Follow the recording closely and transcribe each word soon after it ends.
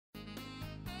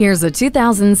Here's a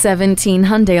 2017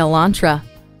 Hyundai Elantra.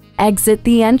 Exit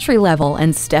the entry level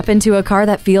and step into a car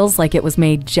that feels like it was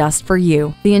made just for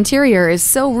you. The interior is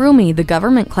so roomy, the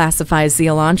government classifies the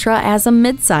Elantra as a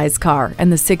mid-size car,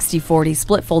 and the 60/40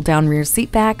 split fold-down rear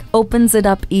seat back opens it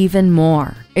up even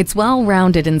more. It's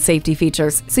well-rounded in safety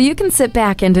features, so you can sit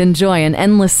back and enjoy an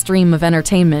endless stream of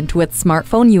entertainment with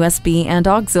smartphone USB and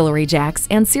auxiliary jacks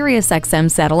and SiriusXM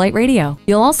satellite radio.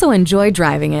 You'll also enjoy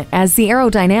driving it, as the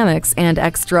aerodynamics and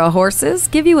extra horses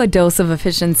give you a dose of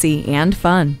efficiency and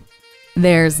fun.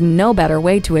 There's no better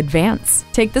way to advance.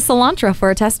 Take this Elantra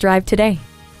for a test drive today.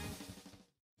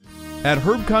 At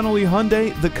Connolly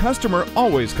Hyundai, the customer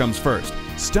always comes first.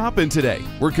 Stop in today.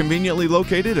 We're conveniently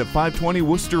located at 520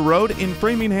 Worcester Road in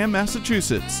Framingham,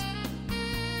 Massachusetts.